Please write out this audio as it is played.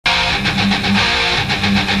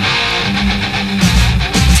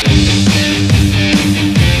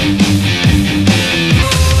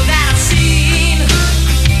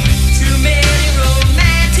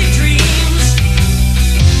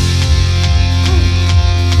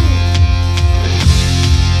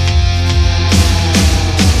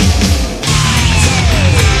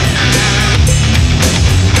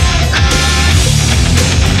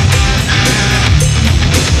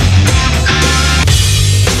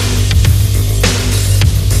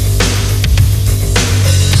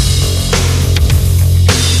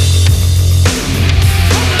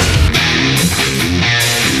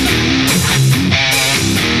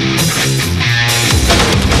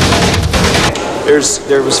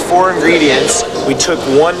there was 4 ingredients. We took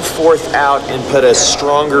 1/4 out and put a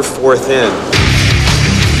stronger 4th in.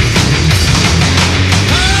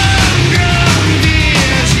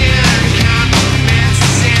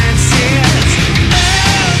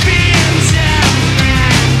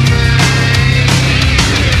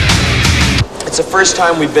 It's the first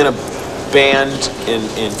time we've been a band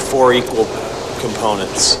in 4 equal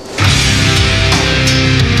components.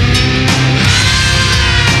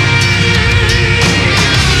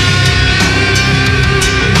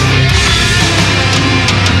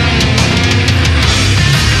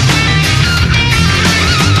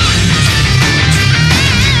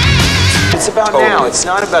 It's about now. It's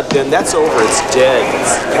not about then. That's over. It's dead.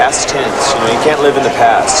 It's past tense. You know, you can't live in the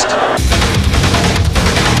past.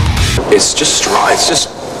 It's just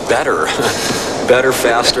better. Better,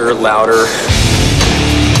 faster, louder.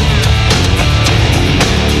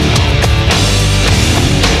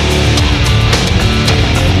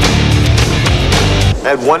 I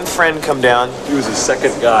had one friend come down. He was the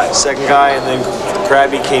second guy. And then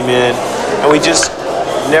Krabby came in, and we just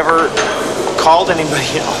never called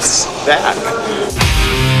anybody else back.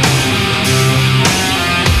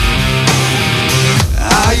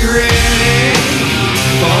 Are you ready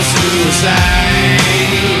for suicide?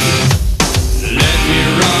 Let me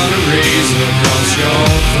run a razor across your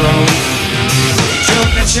throat.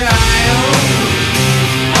 Choke a child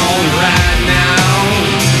on the ride now.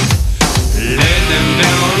 Let them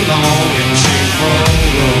down long and shameful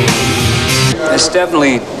road. It's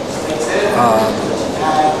definitely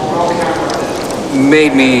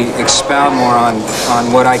made me expound more on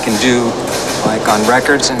what I can do, like on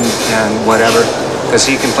records and whatever, because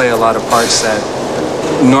he can play a lot of parts that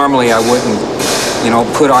normally I wouldn't,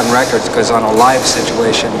 put on records, because on a live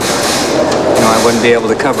situation, I wouldn't be able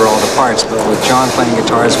to cover all the parts. But with John playing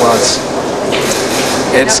guitar as well,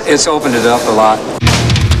 it's opened it up a lot.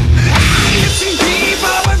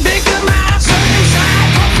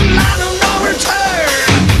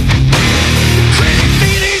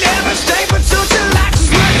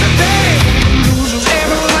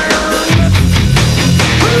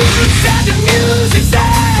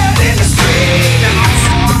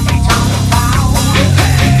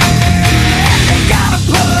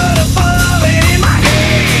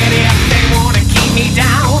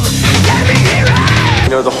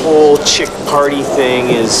 The whole chick party thing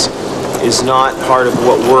is not part of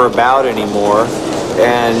what we're about anymore,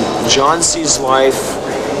 and John sees life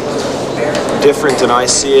different than I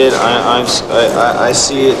see it. I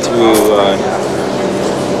see it through.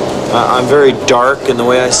 I'm very dark in the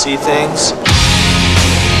way I see things.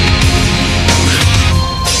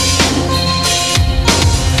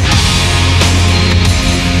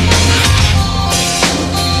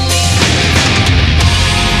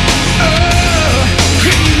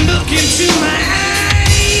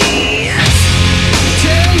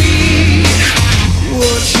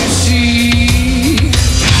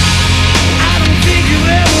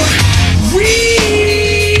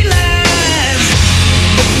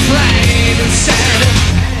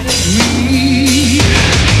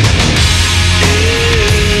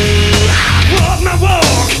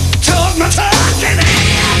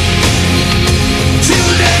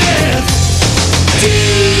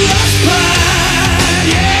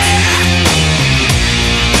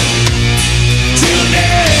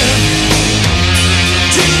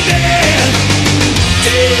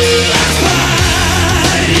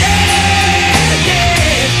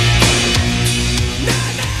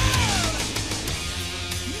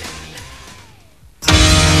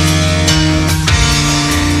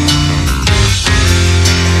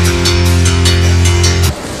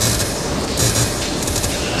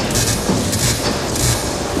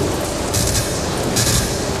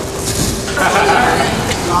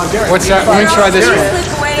 What's that? Let me try this one.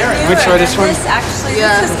 Let me try this one. This actually, this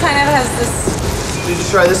just kind of has this. Did you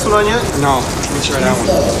try this one on yet? No, let me try that one.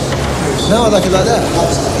 No, I like it like that.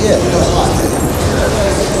 Yeah.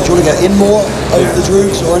 Do you want to go in more over the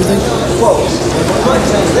droogs or anything? Well, I might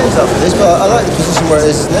change things up for this, but I like the position where it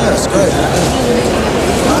is now. It's great.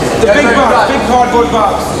 The big box, big cardboard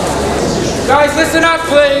box. Guys, listen up,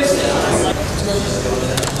 please.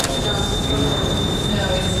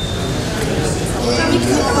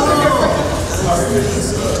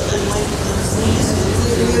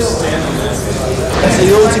 So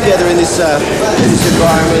you're all together in this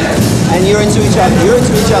environment, and you're into each other. You're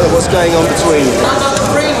into each other. What's going on between you?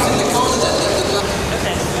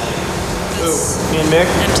 Me and Mick?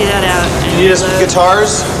 Empty that out. You need us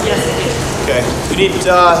guitars? Yes. Okay. We need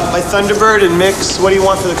my Thunderbird and Mick's. What do you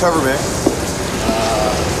want for the cover, Mick?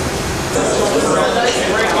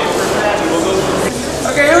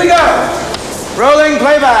 Okay, here we go.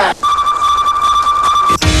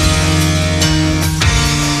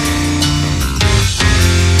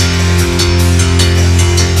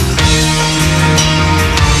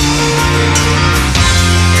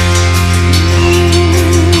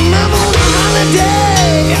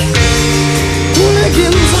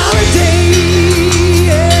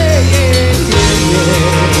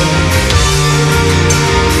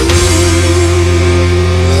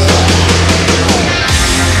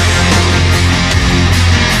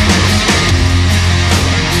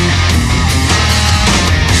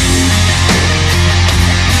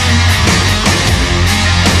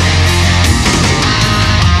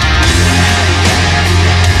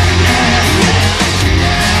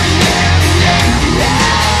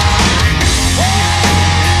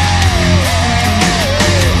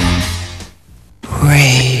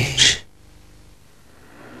 Rage.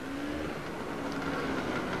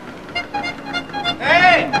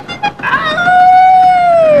 Hey!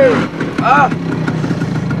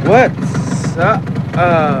 What's up?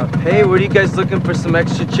 Hey, what are you guys looking for? Some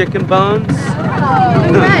extra chicken bones?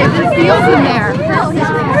 Right, Vince Neil's in there.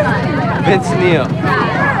 Vince Neil.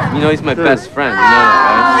 You know he's my best friend. You know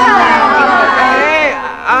that,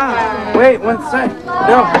 right? Hey! Wait, one sec.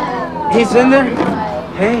 No, he's in there?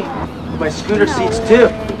 Hey, my scooter seats too.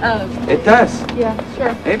 Oh. It does. Yeah,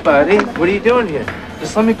 sure. Hey, buddy, what are you doing here?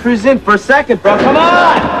 Just let me cruise in for a second, bro. Come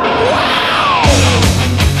on!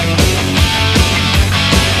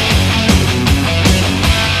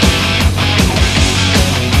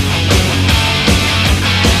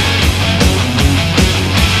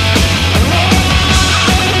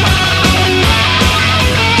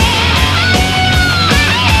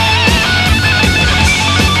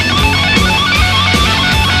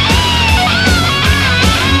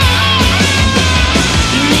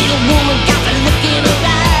 Little woman got the look in her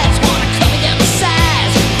eyes, wanna cut me down to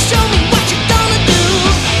size.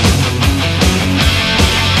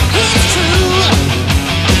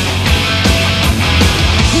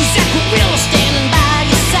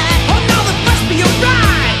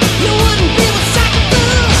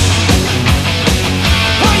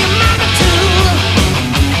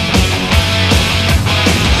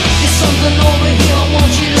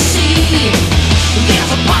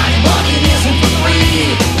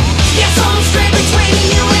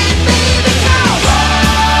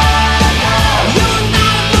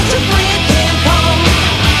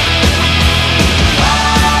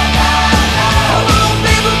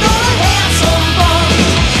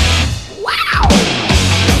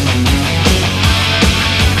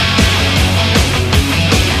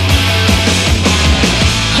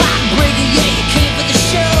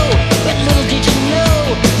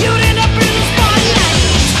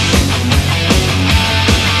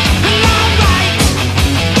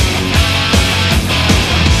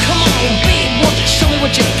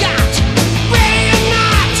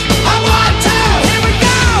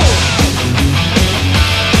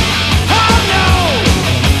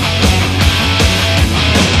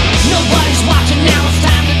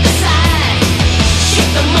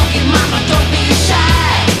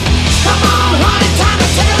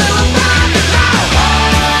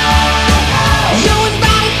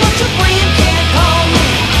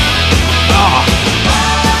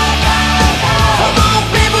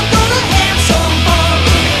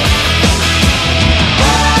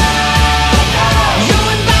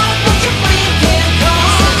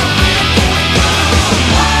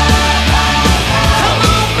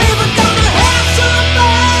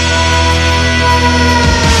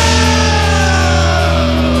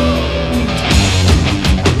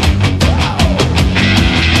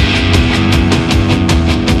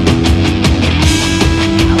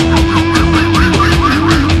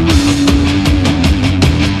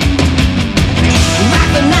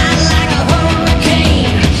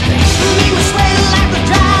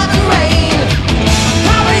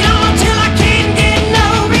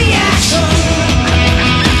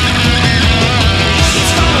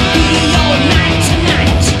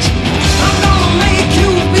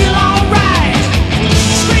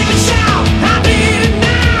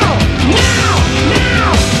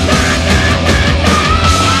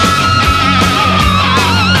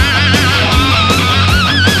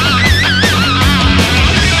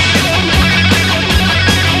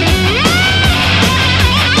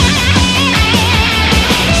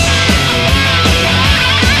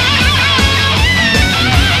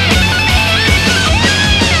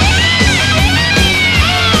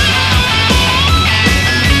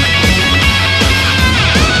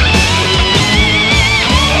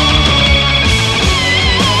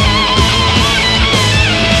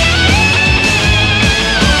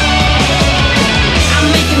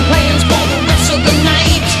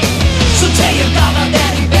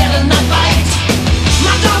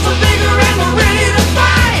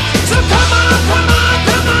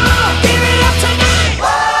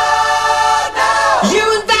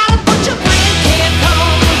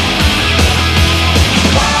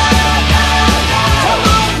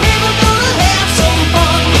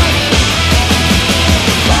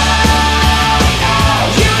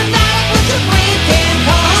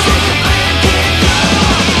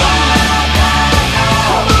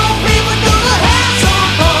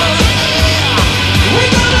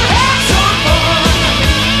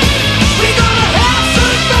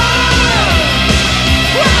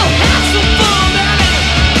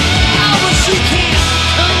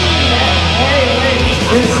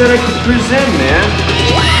 said I could cruise in, man.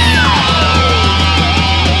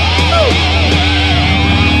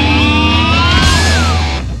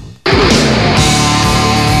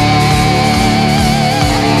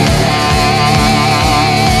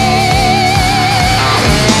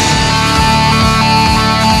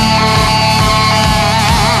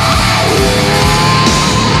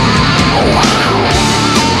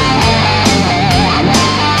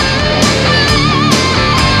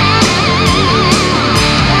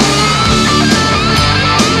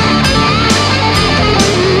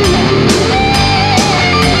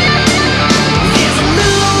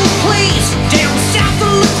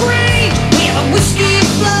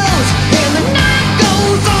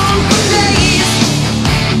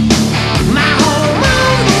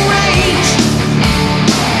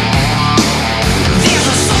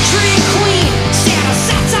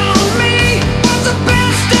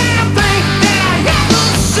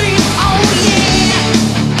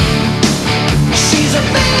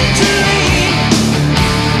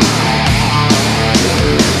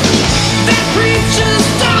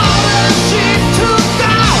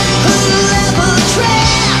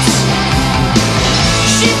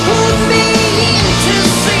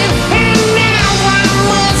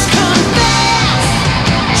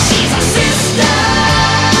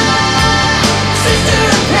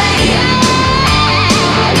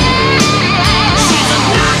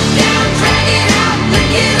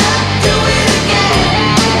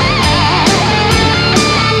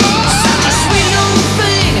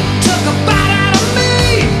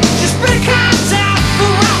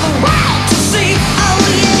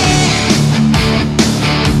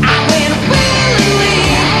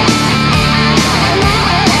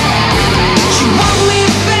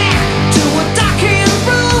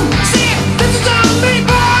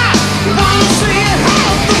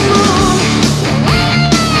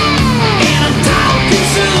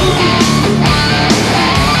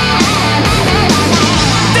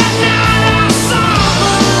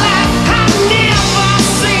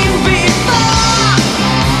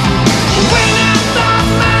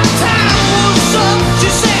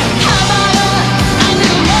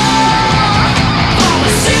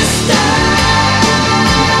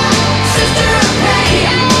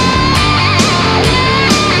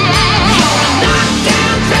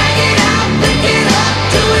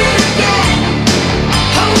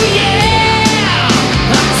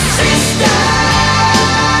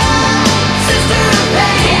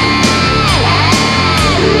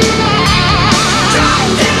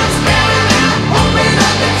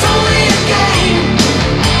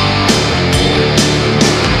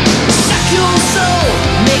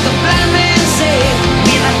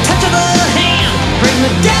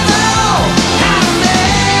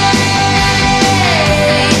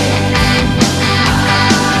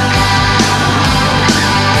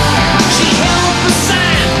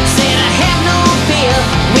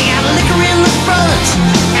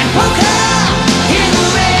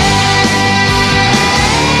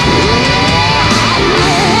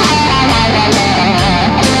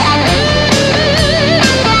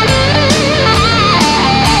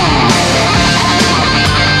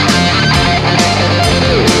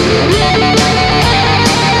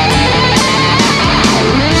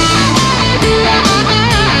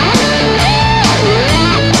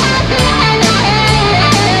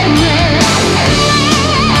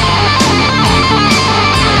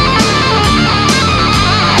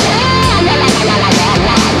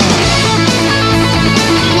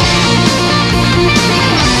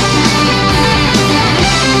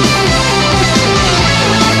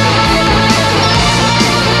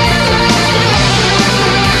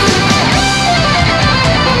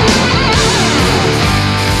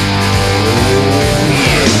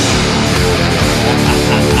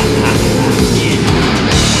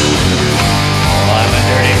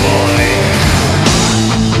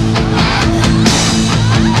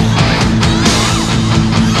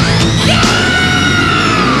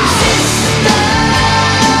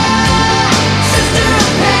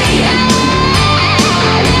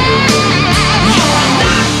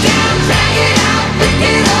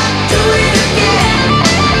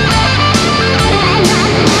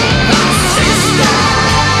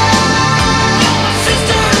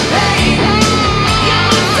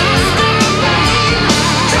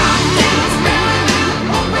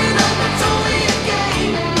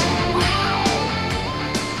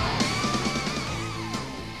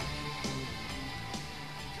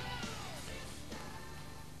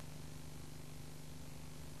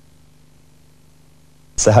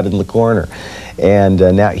 out in the corner. And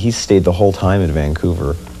now he's stayed the whole time in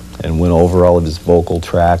Vancouver. and went over all of his vocal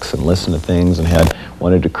tracks and listened to things and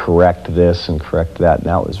wanted to correct this and correct that, and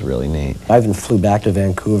that was really neat. I even flew back to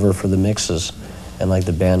Vancouver for the mixes, and like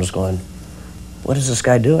the band was going, "What is this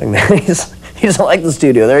guy doing, man? He doesn't like the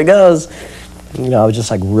studio. There he goes." You know, I was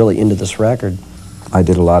just like really into this record. I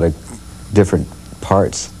did a lot of different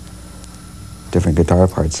parts, different guitar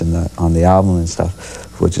parts on the album and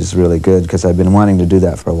stuff, which is really good because I've been wanting to do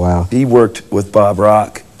that for a while. He worked with Bob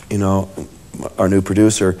Rock, you know, our new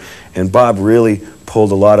producer, and Bob really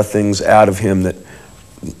pulled a lot of things out of him that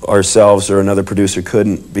ourselves or another producer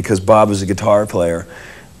couldn't, because Bob was a guitar player,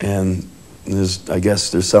 and I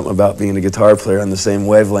guess there's something about being a guitar player on the same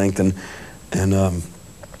wavelength, and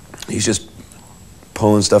he's just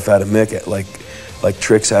pulling stuff out of Mick like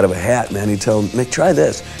tricks out of a hat, man. He'd tell him, "Mick, try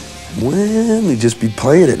this." When he'd just be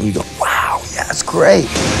playing it, and we go, "Wow, yeah, that's great."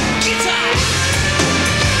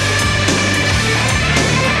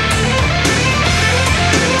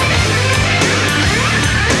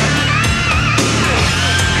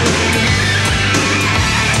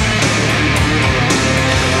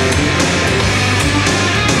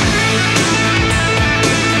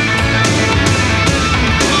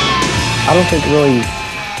 I don't think really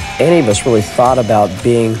any of us really thought about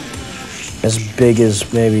being as big as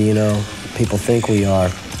maybe, you know, people think we are.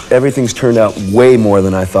 Everything's turned out way more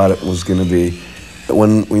than I thought it was going to be.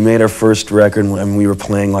 When we made our first record, and we were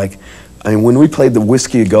playing when we played the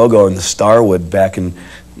Whiskey A Go-Go in the Starwood back in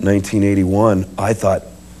 1981, I thought,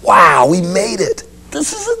 wow, we made it.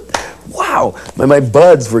 This is wow. My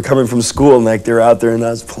buds were coming from school, and like they're out there, and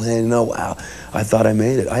I was playing, wow. I thought I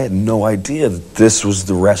made it. I had no idea that this was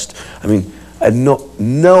the rest. I mean, I had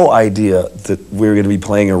no idea that we were going to be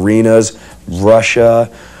playing arenas, Russia,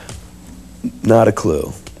 not a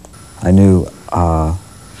clue. I knew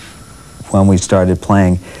when we started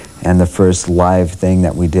playing, and the first live thing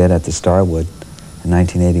that we did at the Starwood in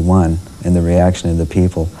 1981, and the reaction of the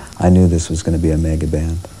people, I knew this was going to be a mega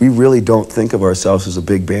band. We really don't think of ourselves as a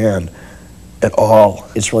big band at all.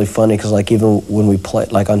 It's really funny because like even when we play,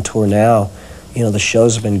 like on tour now, you know, the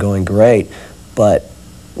shows have been going great, but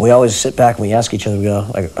we always sit back and we ask each other, we go,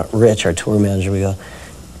 like Rich, our tour manager, we go,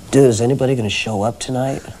 "Dude, is anybody going to show up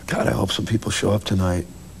tonight?" God, I hope some people show up tonight.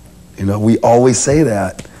 You know, we always say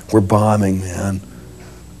that. We're bombing, man.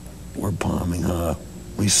 We're bombing up.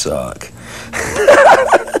 We suck.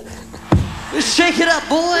 Let's shake it up,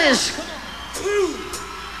 boys.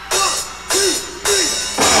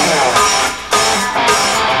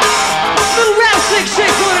 Little rattlesnake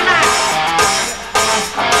shake for tonight.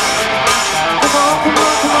 Come on, come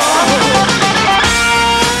on, come on.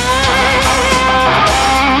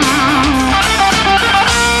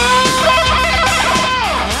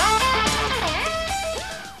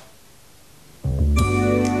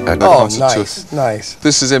 Oh, nice.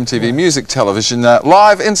 This is MTV Music Television,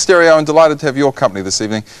 live in stereo, and delighted to have your company this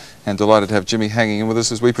evening, and delighted to have Jimmy hanging in with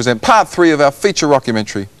us as we present part 3 of our feature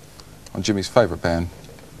rockumentary on Jimmy's favourite band,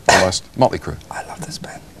 almost, Motley Crue. I love this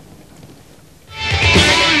band.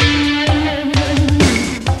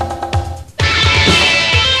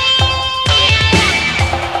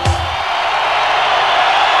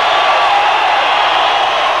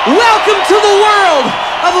 Welcome to the world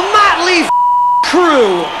of a Motley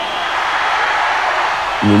Crue.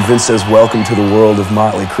 When Vince says, "Welcome to the world of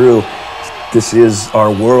Motley Crue," this is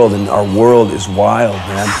our world, and our world is wild,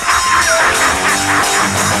 man.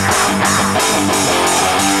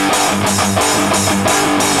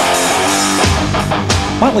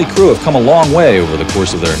 Motley Crue have come a long way over the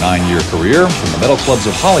course of their 9-year career, from the metal clubs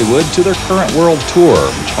of Hollywood to their current world tour,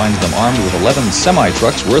 which finds them armed with 11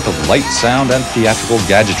 semi-trucks worth of light, sound, and theatrical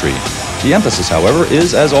gadgetry. The emphasis, however,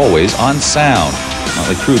 is, as always, on sound.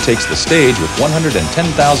 Motley Crue takes the stage with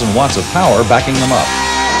 110,000 watts of power backing them up.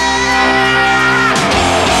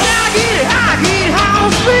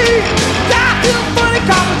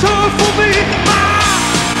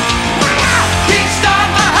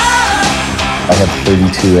 I have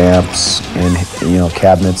 32 amps and, you know,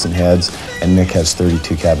 cabinets and heads, and Mick has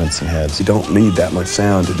 32 cabinets and heads. You don't need that much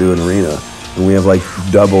sound to do an arena, and we have like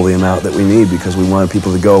double the amount that we need because we want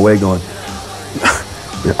people to go away going,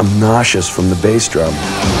 "I'm nauseous from the bass drum."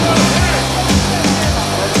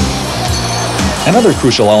 Another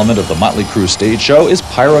crucial element of the Motley Crue stage show is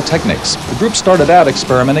pyrotechnics. The group started out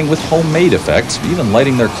experimenting with homemade effects, even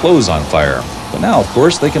lighting their clothes on fire. But now, of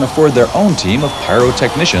course, they can afford their own team of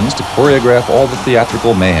pyrotechnicians to choreograph all the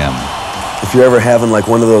theatrical mayhem. If you're ever having like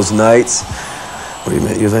one of those nights where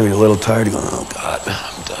you're maybe a little tired, you're going, "Oh God,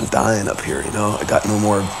 I'm dying up here, you know, I got no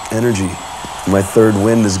more energy. My third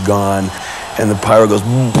wind is gone," and the pyro goes,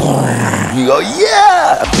 boom, you go,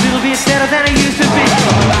 "Yeah!" A little bit better than I used to be.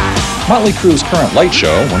 Motley Crue's current light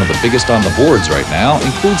show, one of the biggest on the boards right now,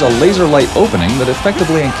 includes a laser light opening that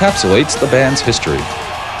effectively encapsulates the band's history.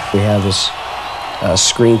 We have this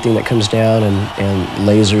screen thing that comes down and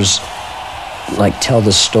lasers like tell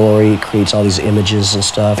the story, creates all these images and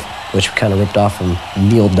stuff, which we kind of ripped off from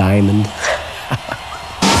Neil Diamond.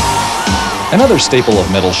 Another staple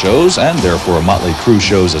of metal shows, and therefore Motley Crue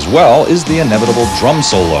shows as well, is the inevitable drum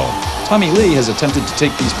solo. Tommy Lee has attempted to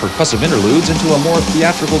take these percussive interludes into a more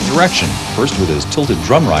theatrical direction, first with his tilted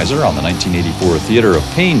drum riser on the 1984 Theater of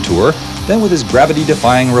Pain tour, then with his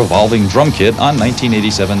gravity-defying revolving drum kit on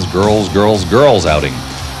 1987's Girls, Girls, Girls outing.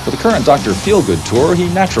 For the current Dr. Feelgood tour, he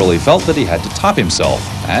naturally felt that he had to top himself,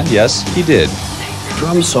 and yes, he did.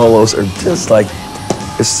 Drum solos are just like,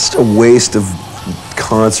 it's just a waste of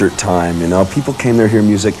concert time, you know? People came there to hear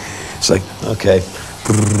music, it's like, okay,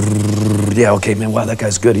 yeah, okay, man, wow, that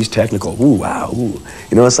guy's good, he's technical, ooh, wow, ooh.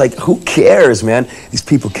 You know, it's like, who cares, man? These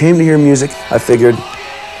people came to hear music. I figured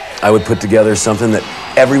I would put together something that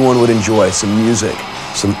everyone would enjoy, some music,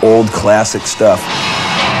 some old classic stuff.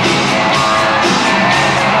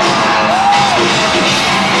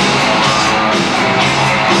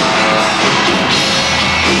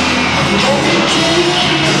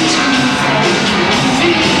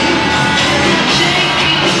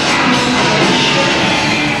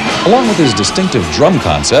 Along with his distinctive drum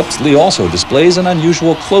concepts, Lee also displays an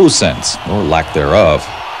unusual clothes sense, or lack thereof.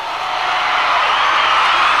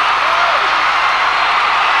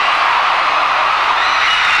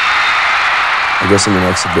 I guess I'm an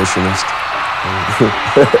exhibitionist.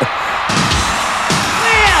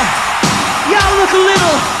 Man, y'all look a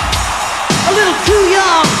little too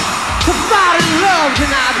young to fall in love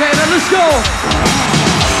tonight, baby. Let's go.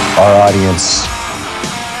 Our audience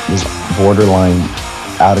was borderline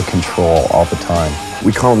out of control all the time.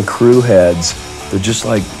 We call them crew heads. They're just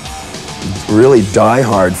like really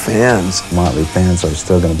die-hard fans. Motley fans are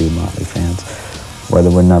still going to be Motley fans,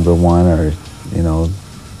 whether we're number one or, you know,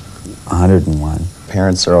 101.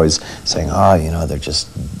 Parents are always saying, oh, you know, they're just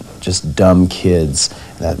dumb kids.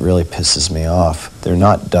 And that really pisses me off. They're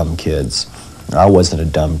not dumb kids. I wasn't a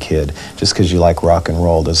dumb kid. Just because you like rock and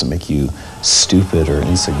roll doesn't make you stupid or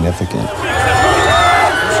insignificant.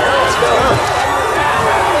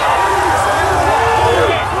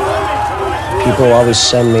 People always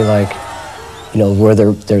send me, like, you know, where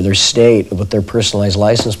their state with their personalized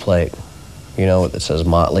license plate, you know, that says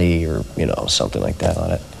Motley or, you know, something like that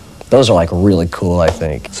on it. Those are like really cool, I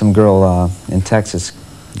think. Some girl in Texas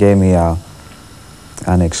gave me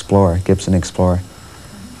an Explorer, Gibson Explorer.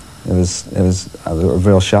 It was a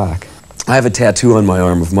real shock. I have a tattoo on my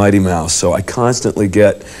arm of Mighty Mouse, so I constantly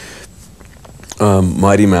get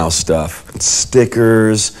Mighty Mouse stuff.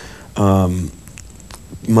 Stickers,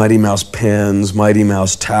 Mighty Mouse pens, Mighty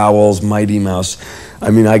Mouse towels, Mighty Mouse,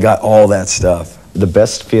 I mean, I got all that stuff. The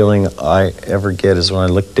best feeling I ever get is when I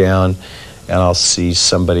look down and I'll see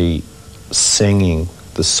somebody singing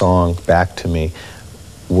the song back to me,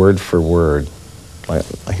 word for word. I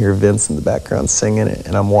hear Vince in the background singing it,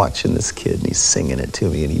 and I'm watching this kid, and he's singing it to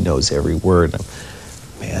me, and he knows every word.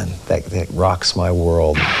 Man, that rocks my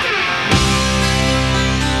world.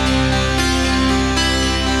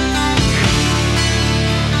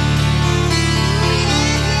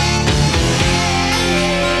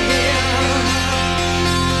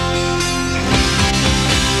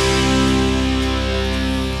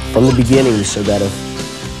 From the beginning, we said that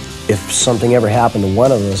if something ever happened to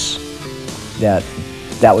one of us, that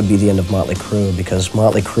would be the end of Motley Crue, because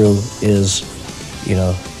Motley Crue is, you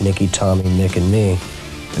know, Nicky, Tommy, Mick, and me.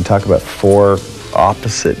 And talk about four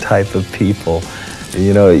opposite type of people.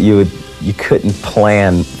 You know, you couldn't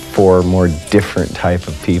plan for more different type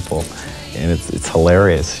of people, and it's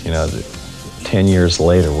hilarious. You know, that 10 years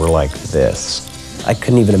later we're like this. I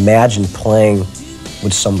couldn't even imagine playing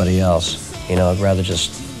with somebody else. You know, I'd rather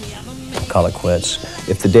just call it quits.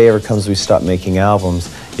 If the day ever comes we stop making albums,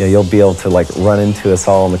 you know, you'll be able to like run into us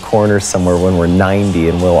all in the corner somewhere when we're 90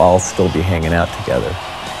 and we'll all still be hanging out together.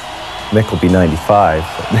 Mick will be 95.